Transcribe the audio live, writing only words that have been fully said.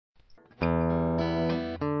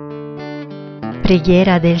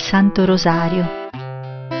Preghiera del Santo Rosario.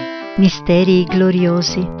 Misteri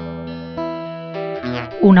gloriosi.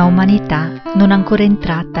 Una umanità non ancora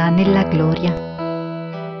entrata nella gloria.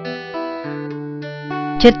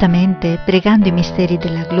 Certamente, pregando i misteri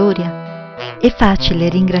della gloria, è facile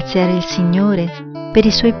ringraziare il Signore per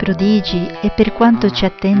i Suoi prodigi e per quanto ci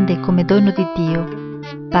attende come dono di Dio,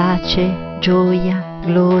 pace, gioia,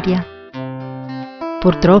 gloria.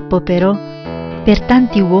 Purtroppo però, per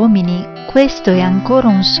tanti uomini questo è ancora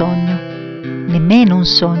un sogno, nemmeno un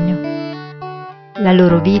sogno. La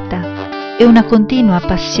loro vita è una continua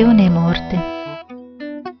passione e morte.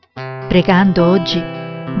 Pregando oggi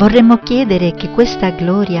vorremmo chiedere che questa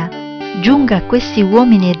gloria giunga a questi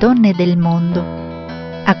uomini e donne del mondo,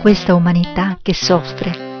 a questa umanità che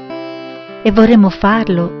soffre, e vorremmo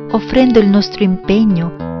farlo offrendo il nostro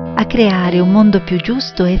impegno a creare un mondo più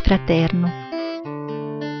giusto e fraterno.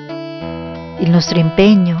 Il nostro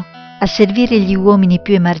impegno a servire gli uomini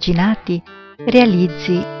più emarginati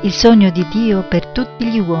realizzi il sogno di Dio per tutti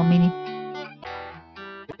gli uomini.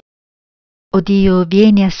 O Dio,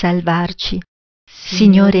 vieni a salvarci.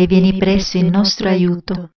 Signore, vieni presto in nostro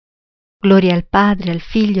aiuto. Gloria al Padre, al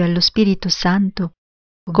Figlio e allo Spirito Santo,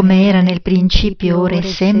 come era nel principio, ora e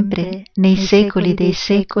sempre, nei secoli dei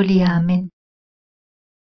secoli. Amen.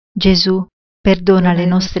 Gesù, perdona le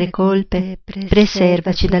nostre colpe,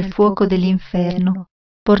 preservaci dal fuoco dell'inferno,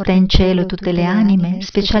 porta in cielo tutte le anime,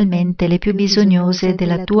 specialmente le più bisognose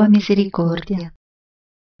della tua misericordia.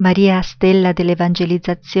 Maria, stella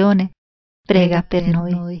dell'evangelizzazione, prega per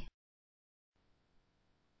noi.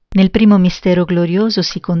 Nel primo mistero glorioso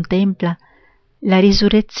si contempla la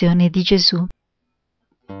risurrezione di Gesù.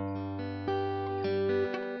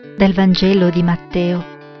 Dal Vangelo di Matteo.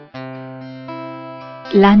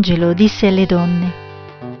 L'angelo disse alle donne: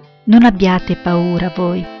 non abbiate paura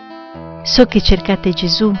voi. So che cercate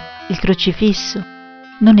Gesù, il crocifisso.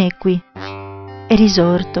 Non è qui. È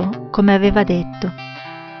risorto, come aveva detto.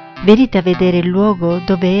 Venite a vedere il luogo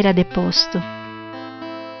dove era deposto.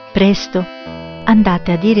 Presto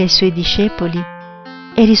andate a dire ai suoi discepoli: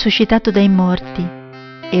 è risuscitato dai morti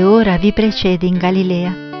e ora vi precede in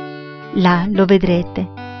Galilea. Là lo vedrete.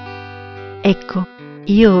 Ecco,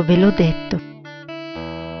 io ve l'ho detto.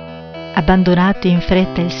 Abbandonato in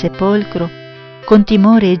fretta il sepolcro, con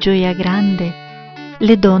timore e gioia grande,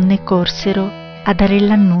 le donne corsero a dare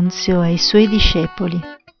l'annunzio ai suoi discepoli.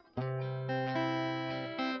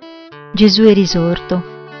 Gesù è risorto.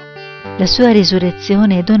 La sua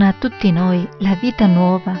risurrezione dona a tutti noi la vita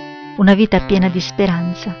nuova, una vita piena di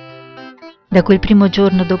speranza. Da quel primo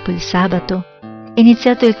giorno dopo il sabato è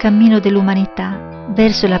iniziato il cammino dell'umanità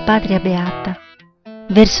verso la patria beata,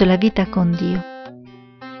 verso la vita con Dio.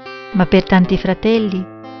 Ma per tanti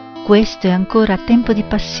fratelli questo è ancora tempo di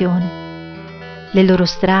passione. Le loro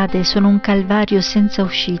strade sono un calvario senza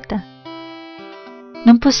uscita.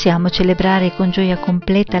 Non possiamo celebrare con gioia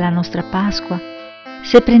completa la nostra Pasqua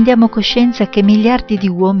se prendiamo coscienza che miliardi di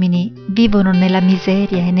uomini vivono nella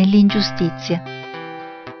miseria e nell'ingiustizia.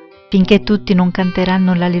 Finché tutti non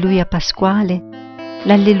canteranno l'Alleluia pasquale,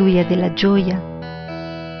 l'Alleluia della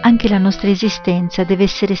gioia, anche la nostra esistenza deve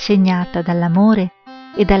essere segnata dall'amore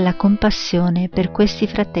e dalla compassione per questi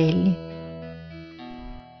fratelli.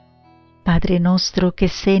 Padre nostro che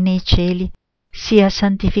sei nei cieli, sia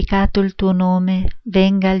santificato il tuo nome,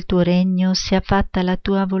 venga il tuo regno, sia fatta la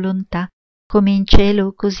tua volontà, come in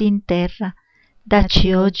cielo così in terra.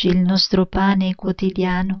 Dacci oggi il nostro pane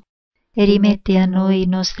quotidiano e rimetti a noi i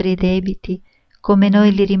nostri debiti, come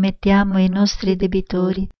noi li rimettiamo ai nostri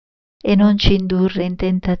debitori, e non ci indurre in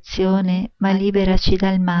tentazione, ma liberaci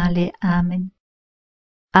dal male. Amen.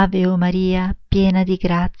 Ave o Maria, piena di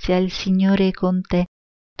grazia, il Signore è con te.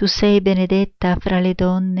 Tu sei benedetta fra le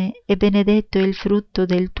donne e benedetto è il frutto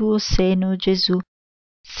del tuo seno, Gesù.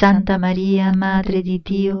 Santa Maria, Madre di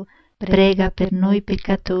Dio, prega per noi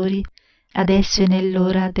peccatori, adesso e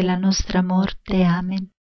nell'ora della nostra morte. Amen.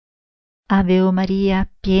 Ave o Maria,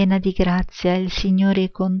 piena di grazia, il Signore è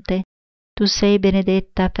con te. Tu sei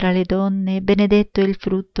benedetta fra le donne e benedetto è il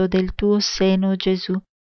frutto del tuo seno, Gesù.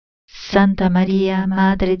 Santa Maria,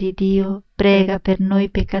 Madre di Dio, prega per noi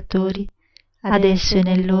peccatori, adesso e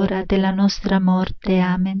nell'ora della nostra morte.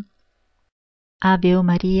 Amen. Ave o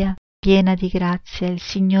Maria, piena di grazia, il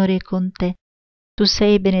Signore è con te. Tu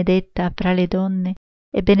sei benedetta fra le donne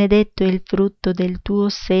e benedetto è il frutto del tuo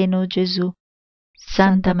seno, Gesù.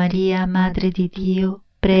 Santa Maria, Madre di Dio,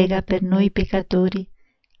 prega per noi peccatori,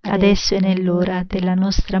 adesso e nell'ora della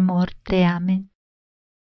nostra morte. Amen.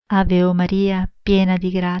 Ave o Maria, piena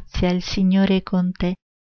di grazia, il Signore è con te.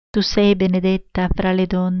 Tu sei benedetta fra le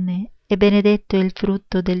donne e benedetto è il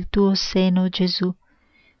frutto del tuo seno, Gesù.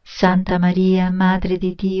 Santa Maria, Madre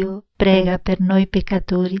di Dio, prega per noi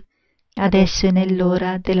peccatori, adesso e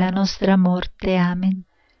nell'ora della nostra morte. Amen.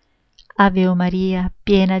 Ave o Maria,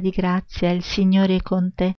 piena di grazia, il Signore è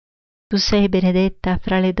con te. Tu sei benedetta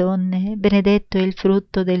fra le donne, benedetto è il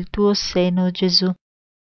frutto del tuo seno, Gesù.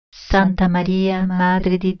 Santa Maria,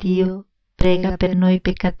 Madre di Dio, prega per noi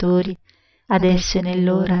peccatori, adesso e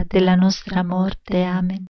nell'ora della nostra morte.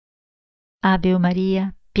 Amen. Ave o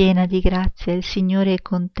Maria, piena di grazia, il Signore è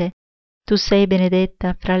con te. Tu sei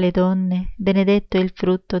benedetta fra le donne, benedetto è il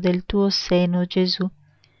frutto del tuo seno, Gesù.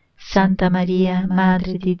 Santa Maria,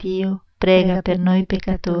 Madre di Dio, prega per noi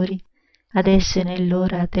peccatori, adesso e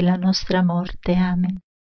nell'ora della nostra morte. Amen.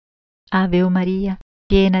 Ave o Maria,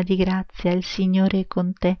 piena di grazia, il Signore è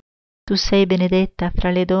con te. Tu sei benedetta fra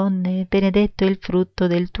le donne, benedetto è il frutto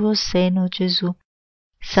del tuo seno, Gesù.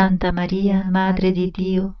 Santa Maria, Madre di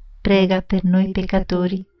Dio, prega per noi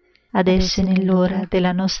peccatori, adesso e nell'ora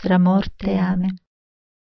della nostra morte. Amen.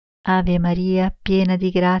 Ave Maria, piena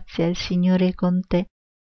di grazia, il Signore è con te.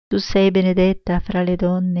 Tu sei benedetta fra le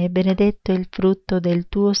donne, benedetto è il frutto del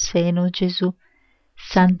tuo seno, Gesù.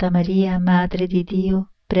 Santa Maria, Madre di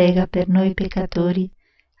Dio, prega per noi peccatori,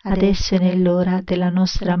 adesso e nell'ora della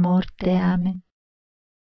nostra morte. Amen.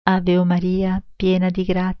 Ave o Maria, piena di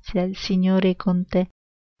grazia, il Signore è con te.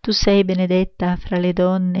 Tu sei benedetta fra le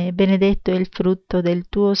donne, benedetto è il frutto del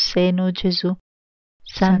tuo seno, Gesù.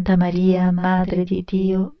 Santa Maria, Madre di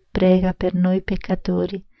Dio, prega per noi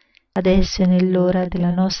peccatori, adesso e nell'ora della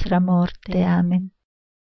nostra morte. Amen.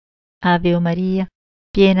 Ave o Maria,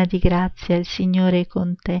 piena di grazia, il Signore è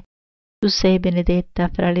con te. Tu sei benedetta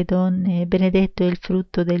fra le donne, benedetto è il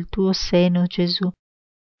frutto del tuo seno, Gesù.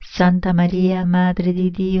 Santa Maria, Madre di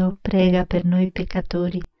Dio, prega per noi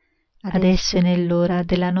peccatori, adesso e nell'ora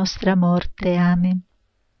della nostra morte. Amen.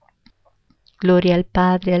 Gloria al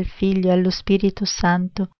Padre, al Figlio e allo Spirito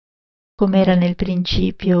Santo, come era nel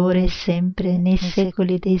principio, ora e sempre, nei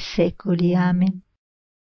secoli dei secoli. Amen.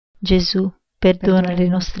 Gesù, perdona le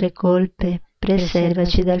nostre colpe,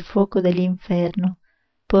 preservaci dal fuoco dell'inferno,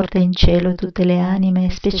 porta in cielo tutte le anime,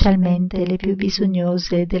 specialmente le più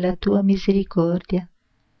bisognose della tua misericordia.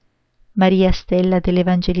 Maria, stella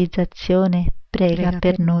dell'evangelizzazione, prega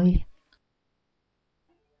per noi.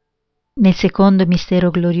 Nel secondo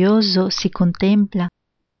mistero glorioso si contempla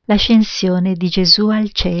l'ascensione di Gesù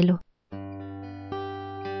al cielo.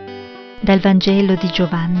 Dal Vangelo di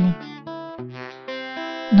Giovanni.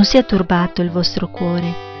 Non sia turbato il vostro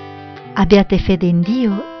cuore, abbiate fede in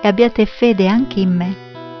Dio e abbiate fede anche in me.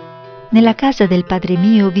 Nella casa del Padre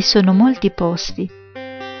mio vi sono molti posti,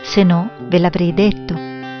 se no ve l'avrei detto.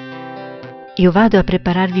 Io vado a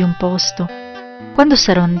prepararvi un posto. Quando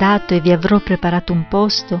sarò andato e vi avrò preparato un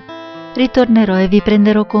posto, ritornerò e vi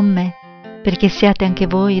prenderò con me, perché siate anche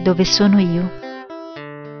voi dove sono io.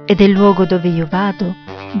 E del luogo dove io vado,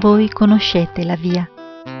 voi conoscete la via.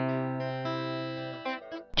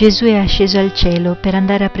 Gesù è asceso al cielo per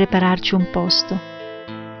andare a prepararci un posto.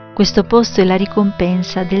 Questo posto è la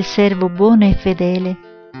ricompensa del servo buono e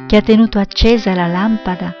fedele, che ha tenuto accesa la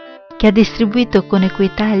lampada, che ha distribuito con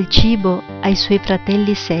equità il cibo ai suoi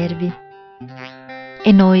fratelli servi.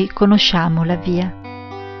 E noi conosciamo la via.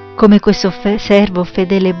 Come questo servo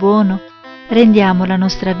fedele e buono, rendiamo la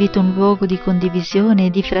nostra vita un luogo di condivisione e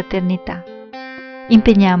di fraternità.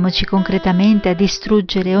 Impegniamoci concretamente a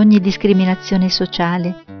distruggere ogni discriminazione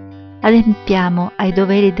sociale. Adempiamo ai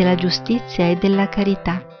doveri della giustizia e della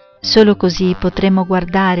carità. Solo così potremo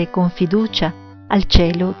guardare con fiducia al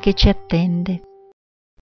cielo che ci attende.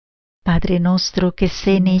 Padre nostro che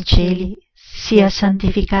sei nei cieli, sia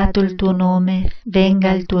santificato il tuo nome,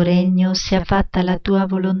 venga il tuo regno, sia fatta la tua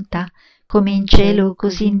volontà, come in cielo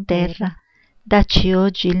così in terra. Dacci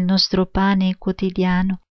oggi il nostro pane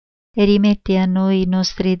quotidiano e rimetti a noi i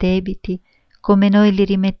nostri debiti, come noi li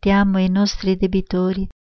rimettiamo ai nostri debitori,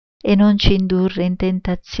 e non ci indurre in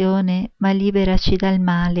tentazione, ma liberaci dal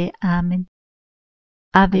male. Amen.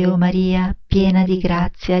 Ave o Maria, piena di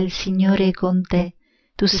grazia, il Signore è con te.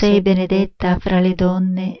 Tu sei benedetta fra le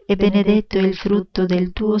donne, e benedetto è il frutto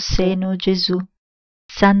del tuo seno, Gesù.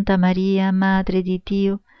 Santa Maria, Madre di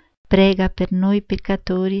Dio, prega per noi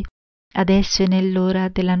peccatori, adesso e nell'ora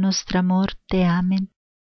della nostra morte. Amen.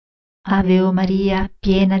 Ave o Maria,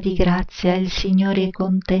 piena di grazia, il Signore è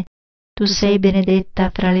con te. Tu sei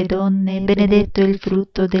benedetta fra le donne, benedetto è il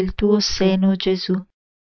frutto del tuo seno, Gesù.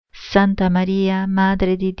 Santa Maria,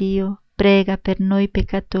 Madre di Dio, prega per noi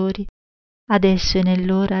peccatori, adesso e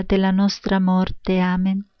nell'ora della nostra morte.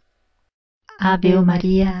 Amen. Ave o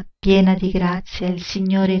Maria, piena di grazia, il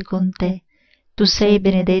Signore è con te. Tu sei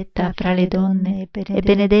benedetta fra le donne, e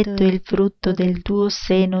benedetto è il frutto del tuo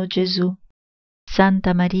seno, Gesù.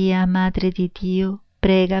 Santa Maria, Madre di Dio,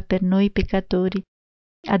 prega per noi peccatori,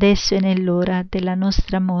 adesso e nell'ora della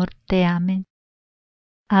nostra morte. Amen.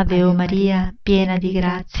 Ave o Maria, piena di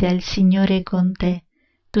grazia, il Signore è con te.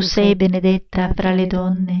 Tu sei benedetta fra le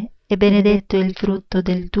donne, e benedetto è il frutto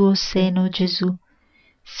del tuo seno, Gesù.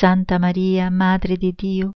 Santa Maria, Madre di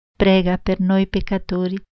Dio, prega per noi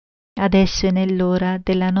peccatori, adesso e nell'ora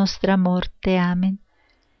della nostra morte. Amen.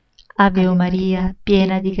 Ave o Maria,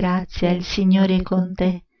 piena di grazia, il Signore è con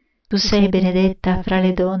te. Tu sei benedetta fra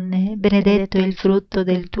le donne, benedetto è il frutto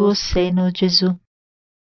del tuo seno, Gesù.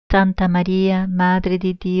 Santa Maria, Madre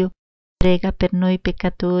di Dio, prega per noi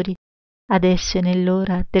peccatori, adesso e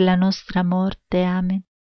nell'ora della nostra morte. Amen.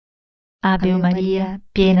 Ave o Maria,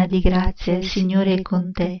 piena di grazia, il Signore è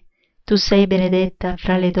con te. Tu sei benedetta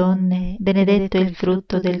fra le donne, benedetto è il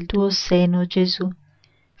frutto del tuo seno, Gesù.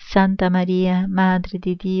 Santa Maria, Madre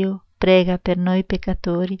di Dio, prega per noi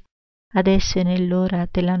peccatori, adesso e nell'ora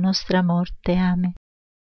della nostra morte. Amen.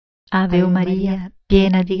 Ave o Maria,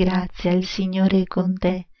 piena di grazia, il Signore è con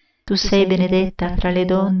te. Tu sei benedetta fra le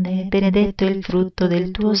donne, benedetto è il frutto del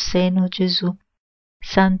tuo seno, Gesù.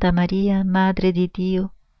 Santa Maria, Madre di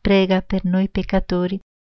Dio, prega per noi peccatori,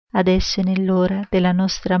 adesso e nell'ora della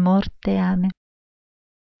nostra morte. Amen.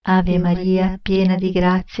 Ave Maria, piena di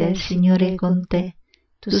grazia, il Signore è con te.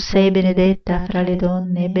 Tu sei benedetta fra le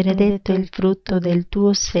donne, benedetto è il frutto del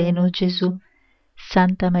tuo seno, Gesù.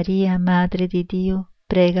 Santa Maria, Madre di Dio,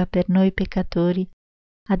 prega per noi peccatori,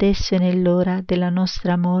 adesso e nell'ora della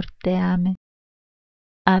nostra morte. Amen.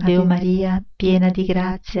 Ave o Maria, piena di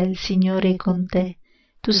grazia, il Signore è con te.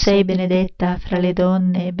 Tu sei benedetta fra le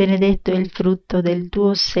donne, benedetto è il frutto del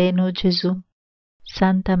tuo seno, Gesù.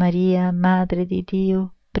 Santa Maria, Madre di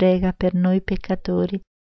Dio, prega per noi peccatori,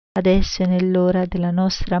 adesso e nell'ora della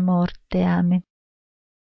nostra morte. Amen.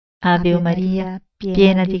 Ave o Maria,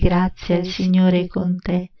 piena di grazia, il Signore è con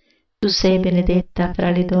te. Tu sei benedetta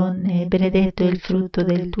fra le donne, benedetto è il frutto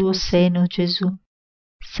del tuo seno, Gesù.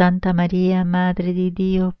 Santa Maria, Madre di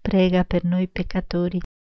Dio, prega per noi peccatori,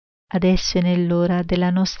 adesso e nell'ora della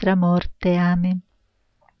nostra morte. Amen.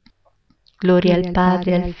 Gloria al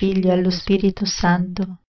Padre, al Figlio e allo Spirito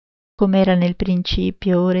Santo, come era nel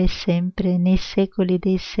principio, ora e sempre, nei secoli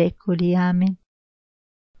dei secoli. Amen.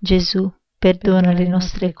 Gesù, perdona le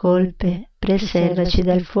nostre colpe, preservaci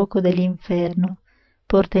dal fuoco dell'inferno,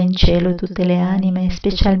 porta in cielo tutte le anime,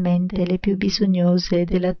 specialmente le più bisognose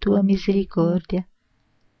della tua misericordia.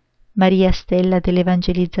 Maria, stella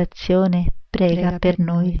dell'evangelizzazione, prega per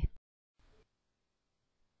noi.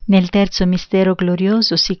 Nel terzo mistero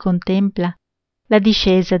glorioso si contempla la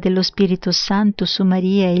discesa dello Spirito Santo su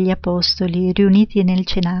Maria e gli Apostoli riuniti nel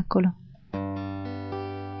cenacolo.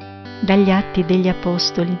 Dagli Atti degli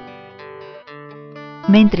Apostoli.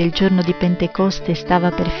 Mentre il giorno di Pentecoste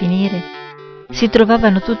stava per finire, si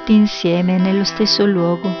trovavano tutti insieme nello stesso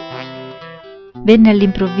luogo. Venne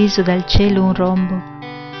all'improvviso dal cielo un rombo,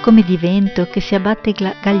 come di vento che si abbatte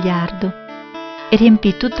gagliardo, e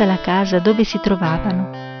riempì tutta la casa dove si trovavano.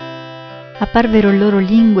 Apparvero loro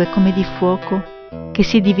lingue come di fuoco, che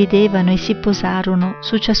si dividevano e si posarono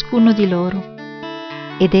su ciascuno di loro,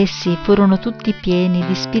 ed essi furono tutti pieni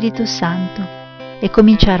di Spirito Santo e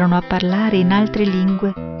cominciarono a parlare in altre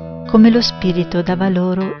lingue, come lo Spirito dava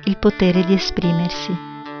loro il potere di esprimersi.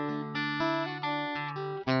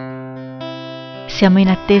 Siamo in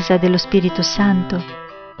attesa dello Spirito Santo.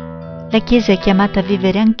 La Chiesa è chiamata a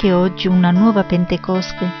vivere anche oggi una nuova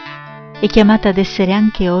Pentecoste, è chiamata ad essere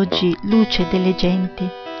anche oggi luce delle genti,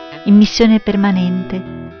 in missione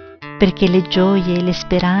permanente, perché le gioie, le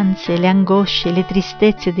speranze, le angosce, le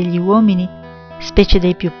tristezze degli uomini, specie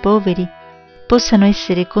dei più poveri, possano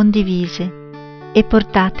essere condivise e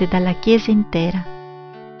portate dalla Chiesa intera.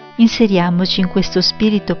 Inseriamoci in questo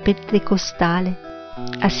spirito pentecostale,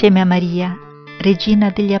 assieme a Maria,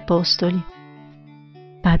 Regina degli Apostoli.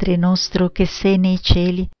 Padre nostro che sei nei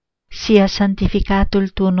cieli, sia santificato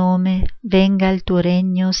il tuo nome, venga il tuo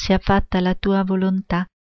regno, sia fatta la tua volontà,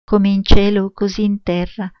 come in cielo così in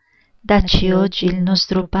terra. Dacci oggi il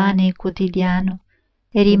nostro pane quotidiano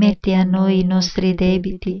e rimetti a noi i nostri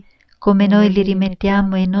debiti, come noi li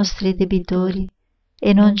rimettiamo ai nostri debitori,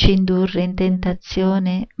 e non ci indurre in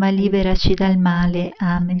tentazione, ma liberaci dal male.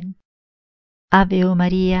 Amen. Ave o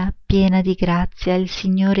Maria, piena di grazia, il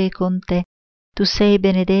Signore è con te. Tu sei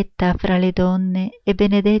benedetta fra le donne, e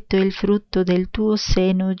benedetto è il frutto del tuo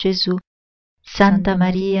seno, Gesù. Santa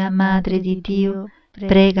Maria, Madre di Dio,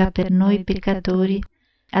 prega per noi peccatori,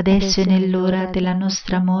 adesso e nell'ora della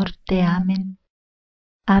nostra morte. Amen.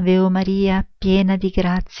 Ave o Maria, piena di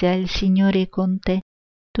grazia, il Signore è con te.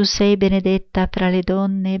 Tu sei benedetta fra le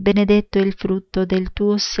donne, benedetto è il frutto del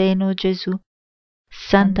tuo seno, Gesù.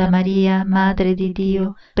 Santa Maria, Madre di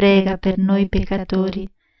Dio, prega per noi peccatori,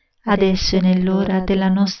 adesso e nell'ora della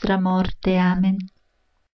nostra morte. Amen.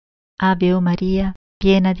 Ave o Maria,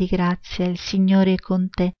 piena di grazia, il Signore è con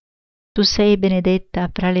te. Tu sei benedetta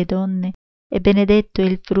fra le donne, e benedetto è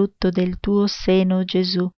il frutto del tuo seno,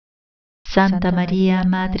 Gesù. Santa Maria,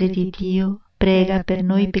 Madre di Dio, prega per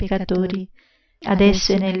noi peccatori,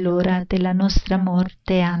 adesso e nell'ora della nostra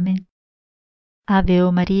morte. Amen. Ave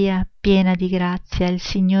o Maria, piena di grazia, il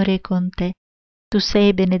Signore è con te. Tu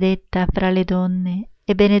sei benedetta fra le donne,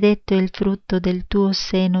 e benedetto è il frutto del tuo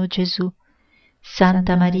seno, Gesù.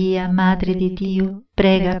 Santa Maria, Madre di Dio,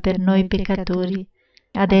 prega per noi peccatori,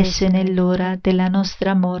 adesso e nell'ora della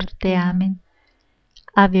nostra morte. Amen.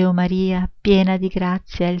 Ave o Maria, piena di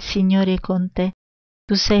grazia, il Signore è con te.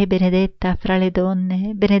 Tu sei benedetta fra le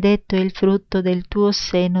donne, benedetto è il frutto del tuo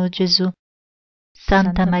seno, Gesù.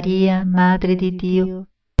 Santa Maria, Madre di Dio,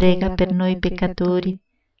 prega per noi peccatori,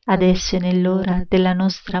 adesso e nell'ora della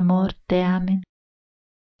nostra morte. Amen.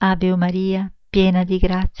 Ave o Maria, piena di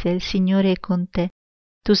grazia, il Signore è con te.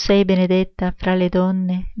 Tu sei benedetta fra le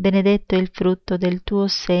donne, benedetto è il frutto del tuo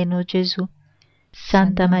seno, Gesù.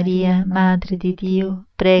 Santa Maria, Madre di Dio,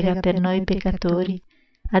 prega per noi peccatori,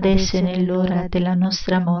 adesso e nell'ora della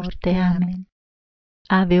nostra morte. Amen.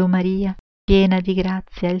 Ave o Maria, piena di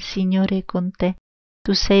grazia, il Signore è con te.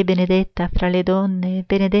 Tu sei benedetta fra le donne,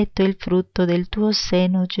 benedetto è il frutto del tuo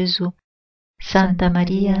seno, Gesù. Santa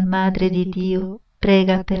Maria, Madre di Dio,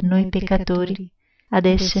 prega per noi peccatori,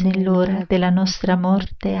 adesso e nell'ora della nostra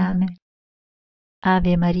morte. Amen.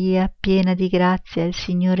 Ave Maria, piena di grazia, il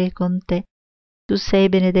Signore è con te. Tu sei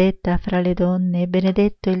benedetta fra le donne,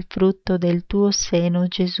 benedetto è il frutto del tuo seno,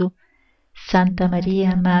 Gesù. Santa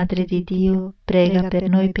Maria, Madre di Dio, prega per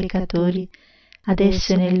noi peccatori,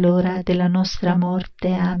 adesso e nell'ora della nostra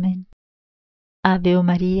morte. Amen. Ave o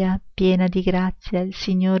Maria, piena di grazia, il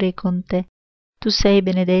Signore è con te. Tu sei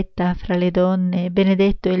benedetta fra le donne,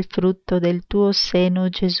 benedetto è il frutto del tuo seno,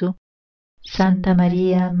 Gesù. Santa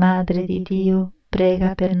Maria, Madre di Dio,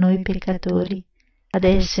 prega per noi peccatori,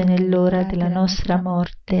 adesso e nell'ora della nostra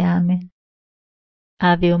morte. Amen.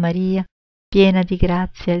 Ave o Maria, piena di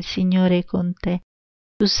grazia, il Signore è con te.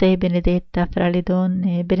 Tu sei benedetta fra le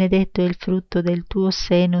donne, benedetto è il frutto del tuo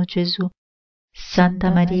seno, Gesù. Santa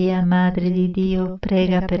Maria, Madre di Dio,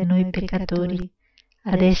 prega per noi peccatori,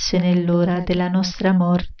 adesso e nell'ora della nostra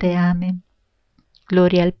morte. Amen.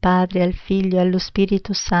 Gloria al Padre, al Figlio e allo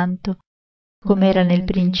Spirito Santo, come era nel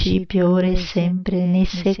principio, ora e sempre, nei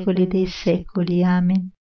secoli dei secoli.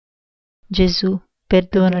 Amen. Gesù,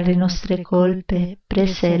 perdona le nostre colpe,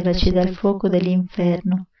 preservaci dal fuoco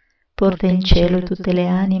dell'inferno, porta in cielo tutte le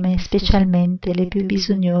anime, specialmente le più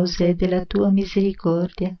bisognose della tua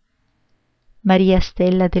misericordia. Maria,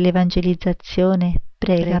 stella dell'evangelizzazione,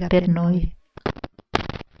 prega per noi.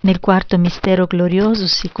 Nel quarto mistero glorioso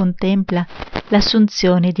si contempla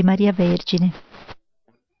l'Assunzione di Maria Vergine.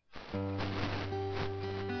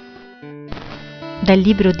 Dal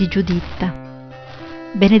libro di Giuditta.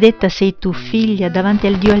 Benedetta sei tu, figlia, davanti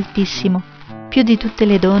al Dio Altissimo, più di tutte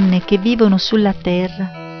le donne che vivono sulla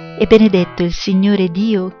terra, e benedetto il Signore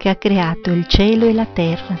Dio che ha creato il cielo e la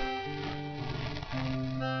terra.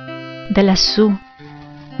 Da lassù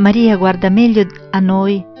Maria guarda meglio a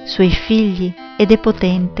noi, suoi figli, ed è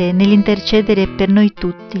potente nell'intercedere per noi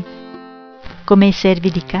tutti. Come i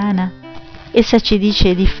servi di Cana, essa ci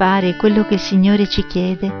dice di fare quello che il Signore ci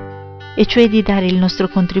chiede, e cioè di dare il nostro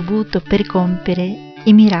contributo per compiere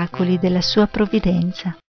i miracoli della sua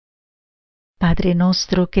provvidenza. Padre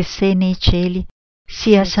nostro che sei nei cieli,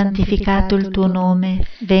 sia santificato il tuo nome,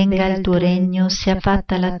 venga il tuo regno, sia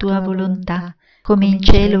fatta la tua volontà, come in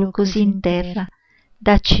cielo così in terra.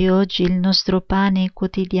 Dacci oggi il nostro pane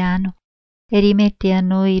quotidiano, e rimetti a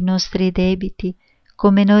noi i nostri debiti,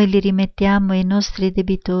 come noi li rimettiamo ai nostri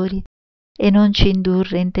debitori, e non ci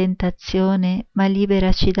indurre in tentazione, ma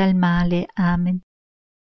liberaci dal male. Amen.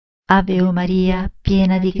 Ave o Maria,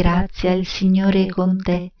 piena di grazia, il Signore è con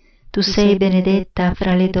te. Tu sei benedetta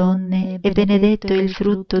fra le donne, e benedetto è il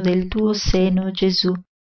frutto del tuo seno, Gesù.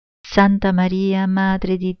 Santa Maria,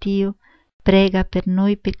 Madre di Dio, prega per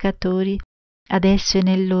noi peccatori, adesso e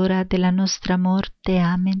nell'ora della nostra morte.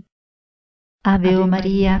 Amen. Ave o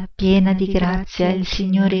Maria, piena di grazia, il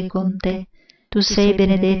Signore è con te. Tu sei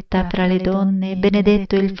benedetta fra le donne,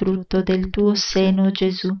 benedetto è il frutto del tuo seno,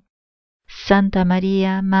 Gesù. Santa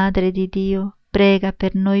Maria, Madre di Dio, prega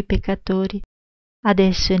per noi peccatori,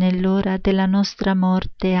 adesso e nell'ora della nostra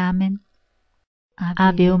morte. Amen.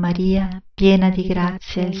 Ave o Maria, piena di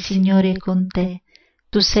grazia, il Signore è con te.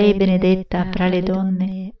 Tu sei benedetta fra le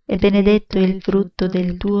donne, e benedetto è il frutto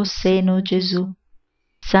del tuo seno, Gesù.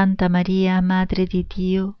 Santa Maria, Madre di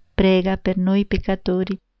Dio, prega per noi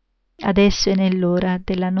peccatori, adesso e nell'ora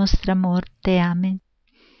della nostra morte. Amen.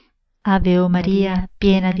 Ave o Maria,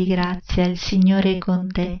 piena di grazia, il Signore è con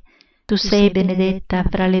te. Tu sei benedetta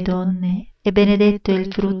fra le donne, e benedetto è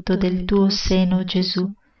il frutto del tuo seno, Gesù.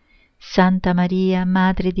 Santa Maria,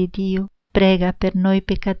 Madre di Dio, prega per noi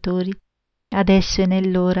peccatori, adesso e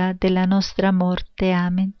nell'ora della nostra morte.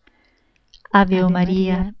 Amen. Ave o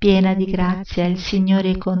Maria, piena di grazia, il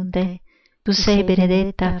Signore è con te. Tu sei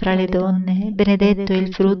benedetta fra le donne, e benedetto è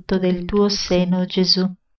il frutto del tuo seno,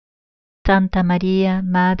 Gesù. Santa Maria,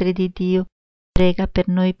 Madre di Dio, prega per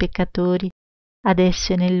noi peccatori,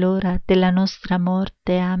 adesso e nell'ora della nostra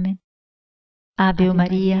morte. Amen. Ave o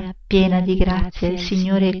Maria, piena di grazia, il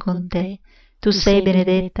Signore è con te. Tu sei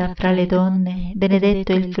benedetta fra le donne,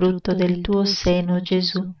 benedetto è il frutto del tuo seno,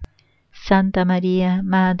 Gesù. Santa Maria,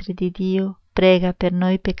 Madre di Dio, prega per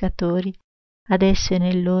noi peccatori, adesso e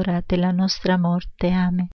nell'ora della nostra morte.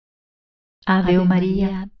 Amen. Ave o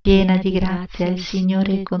Maria, piena di grazia, il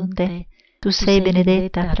Signore è con te. Tu sei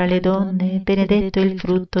benedetta fra le donne, benedetto è il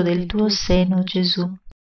frutto del tuo seno, Gesù.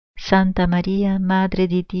 Santa Maria, Madre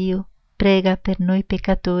di Dio, prega per noi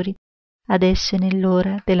peccatori, adesso e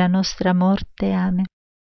nell'ora della nostra morte. Amen.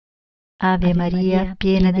 Ave Maria,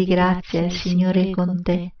 piena di grazia, il Signore è con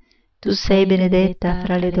te. Tu sei benedetta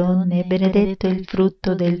fra le donne, benedetto è il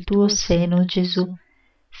frutto del tuo seno, Gesù.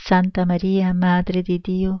 Santa Maria, Madre di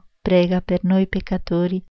Dio, prega per noi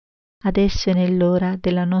peccatori, adesso e nell'ora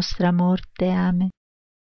della nostra morte. Amen.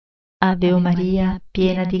 Ave o Maria,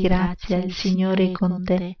 piena di grazia, il Signore è con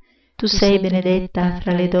te. Tu sei benedetta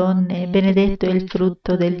fra le donne, benedetto è il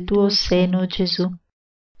frutto del tuo seno, Gesù.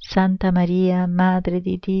 Santa Maria, Madre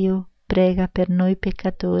di Dio, prega per noi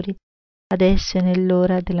peccatori, adesso e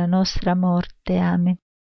nell'ora della nostra morte. Amen.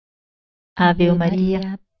 Ave o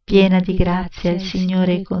Maria, piena di grazia, il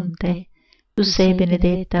Signore è con te. Tu sei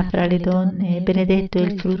benedetta fra le donne, e benedetto è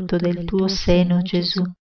il frutto del tuo seno, Gesù.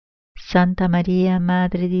 Santa Maria,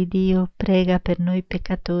 Madre di Dio, prega per noi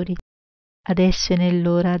peccatori, adesso e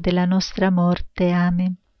nell'ora della nostra morte.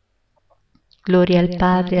 Amen. Gloria al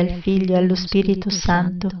Padre, al Figlio e allo Spirito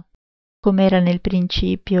Santo, come era nel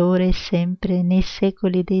principio, ora e sempre, nei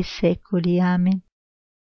secoli dei secoli. Amen.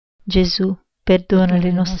 Gesù, perdona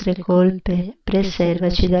le nostre colpe,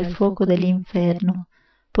 preservaci dal fuoco dell'inferno,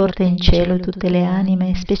 porta in cielo tutte le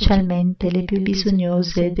anime, specialmente le più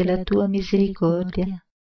bisognose della tua misericordia.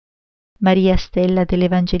 Maria, stella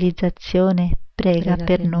dell'evangelizzazione, prega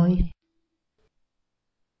per noi.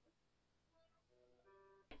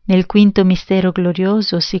 Nel quinto mistero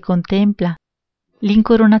glorioso si contempla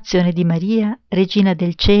l'incoronazione di Maria, Regina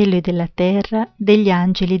del cielo e della terra, degli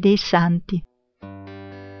angeli e dei santi.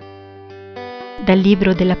 Dal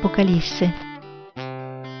libro dell'Apocalisse.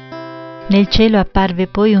 Nel cielo apparve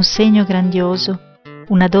poi un segno grandioso,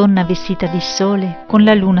 una donna vestita di sole, con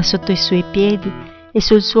la luna sotto i suoi piedi e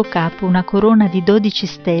sul suo capo una corona di 12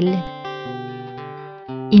 stelle.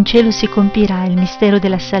 In cielo si compirà il mistero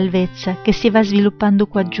della salvezza che si va sviluppando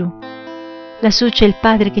qua giù. Lassù c'è il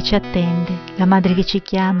Padre che ci attende, la Madre che ci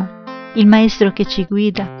chiama, il Maestro che ci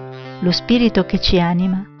guida, lo Spirito che ci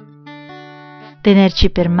anima. Tenerci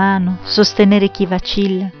per mano, sostenere chi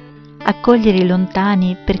vacilla, accogliere i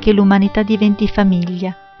lontani perché l'umanità diventi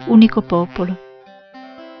famiglia, unico popolo.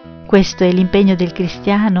 Questo è l'impegno del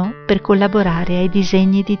cristiano per collaborare ai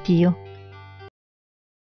disegni di Dio.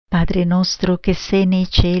 Padre nostro che sei nei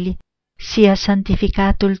cieli, sia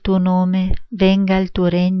santificato il tuo nome, venga il tuo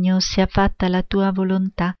regno, sia fatta la tua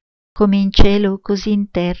volontà, come in cielo così in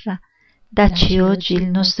terra. Dacci oggi il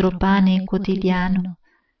nostro pane quotidiano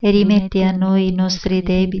e rimetti a noi i nostri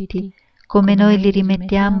debiti, come noi li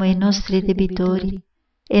rimettiamo ai nostri debitori,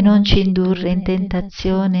 e non ci indurre in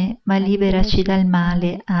tentazione, ma liberaci dal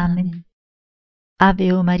male. Amen.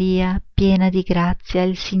 Ave o Maria, piena di grazia,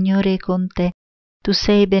 il Signore è con te. Tu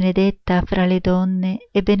sei benedetta fra le donne,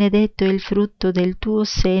 e benedetto è il frutto del tuo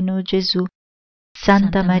seno, Gesù.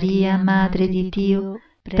 Santa Maria, Madre di Dio,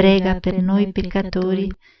 prega per noi peccatori,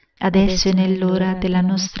 adesso e nell'ora della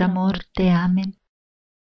nostra morte. Amen.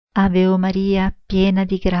 Ave o Maria, piena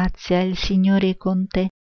di grazia, il Signore è con te.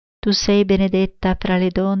 Tu sei benedetta fra le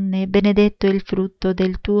donne, benedetto è il frutto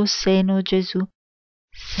del tuo seno, Gesù.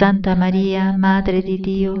 Santa Maria, Madre di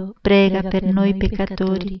Dio, prega per noi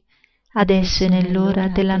peccatori, adesso e nell'ora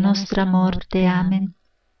della nostra morte. Amen.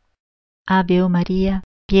 Ave o Maria,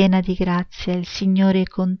 piena di grazia, il Signore è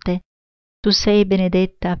con te. Tu sei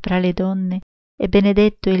benedetta fra le donne, e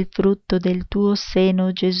benedetto è il frutto del tuo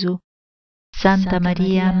seno, Gesù. Santa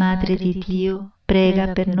Maria, Madre di Dio,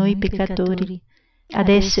 prega per noi peccatori,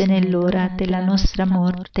 adesso e nell'ora della nostra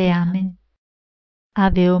morte. Amen.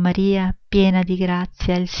 Ave o Maria, piena di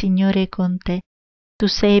grazia, il Signore è con te. Tu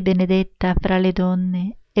sei benedetta fra le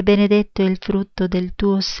donne, e benedetto è il frutto del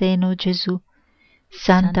tuo seno, Gesù.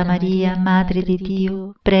 Santa Maria, Madre di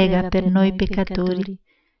Dio, prega per noi peccatori,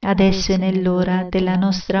 adesso e nell'ora della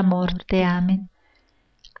nostra morte. Amen.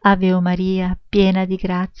 Ave o Maria, piena di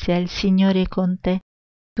grazia, il Signore è con te.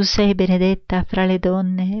 Tu sei benedetta fra le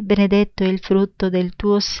donne, benedetto è il frutto del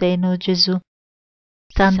tuo seno, Gesù.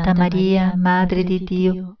 Santa Maria, Madre di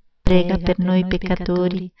Dio, prega per noi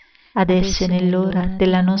peccatori, adesso e nell'ora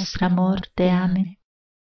della nostra morte. Amen.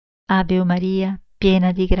 Ave o Maria,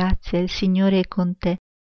 piena di grazia, il Signore è con te.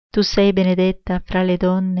 Tu sei benedetta fra le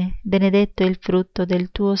donne, benedetto è il frutto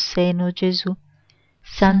del tuo seno, Gesù.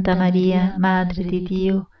 Santa Maria, Madre di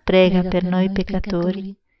Dio, prega per noi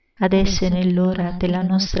peccatori, adesso e nell'ora della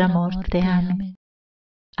nostra morte. Amen.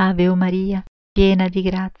 Ave o Maria, piena di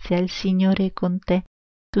grazia, il Signore è con te.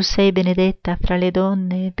 Tu sei benedetta fra le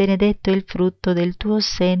donne, benedetto è il frutto del tuo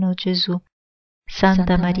seno, Gesù.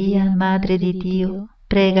 Santa Maria, Madre di Dio,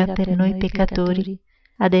 prega per noi peccatori,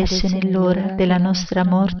 adesso e nell'ora della nostra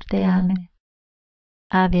morte. Amen.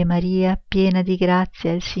 Ave Maria, piena di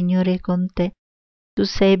grazia, il Signore è con te. Tu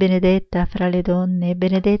sei benedetta fra le donne,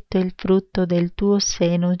 benedetto è il frutto del tuo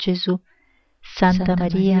seno, Gesù. Santa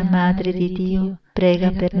Maria, Madre di Dio, prega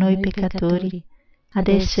per noi peccatori,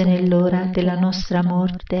 adesso e nell'ora della nostra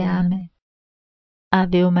morte. Amen.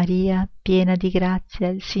 Ave o Maria, piena di grazia,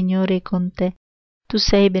 il Signore è con te. Tu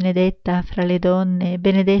sei benedetta fra le donne,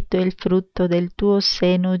 benedetto è il frutto del tuo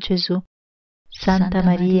seno, Gesù. Santa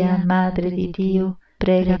Maria, Madre di Dio,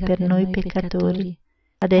 prega per noi peccatori,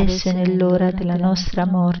 adesso e nell'ora della nostra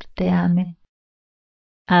morte. Amen.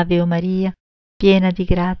 Ave o Maria, piena di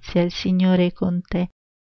grazia, il Signore è con te.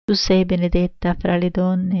 Tu sei benedetta fra le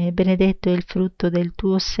donne, e benedetto è il frutto del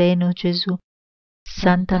tuo seno, Gesù.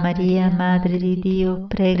 Santa Maria, Madre di Dio,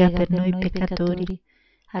 prega per noi peccatori,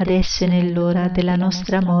 adesso e nell'ora della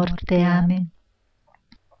nostra morte. Amen.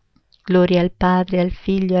 Gloria al Padre, al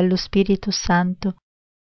Figlio e allo Spirito Santo,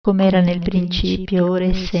 come era nel principio, ora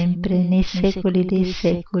e sempre, nei secoli dei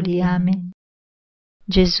secoli. Amen.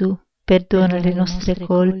 Gesù, perdona le nostre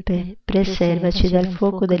colpe, preservaci dal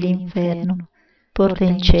fuoco dell'inferno, porta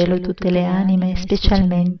in cielo tutte le anime,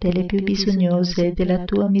 specialmente le più bisognose della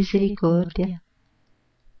tua misericordia.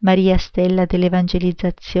 Maria, stella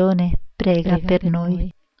dell'evangelizzazione, prega per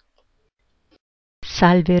noi.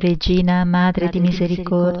 Salve, Regina, Madre di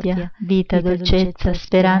misericordia, vita, dolcezza,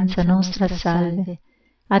 speranza nostra, salve.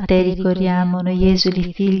 A te ricorriamo, noi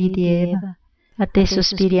esuli figli di Eva, a te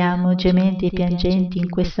sospiriamo, gementi e piangenti in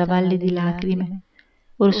questa valle di lacrime.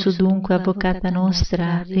 Orsù dunque, Avvocata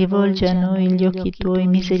nostra, rivolge a noi gli occhi tuoi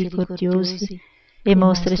misericordiosi e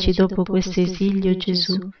mostraci dopo questo esilio,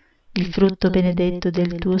 Gesù, il frutto benedetto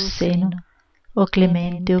del tuo seno. O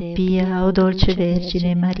clemente, o pia, o dolce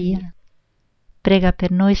Vergine Maria. Prega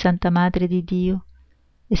per noi, Santa Madre di Dio,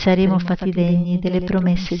 e saremo fatti degni delle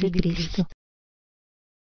promesse di Cristo.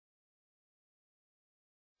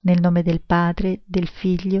 Nel nome del Padre, del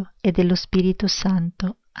Figlio e dello Spirito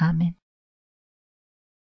Santo. Amen.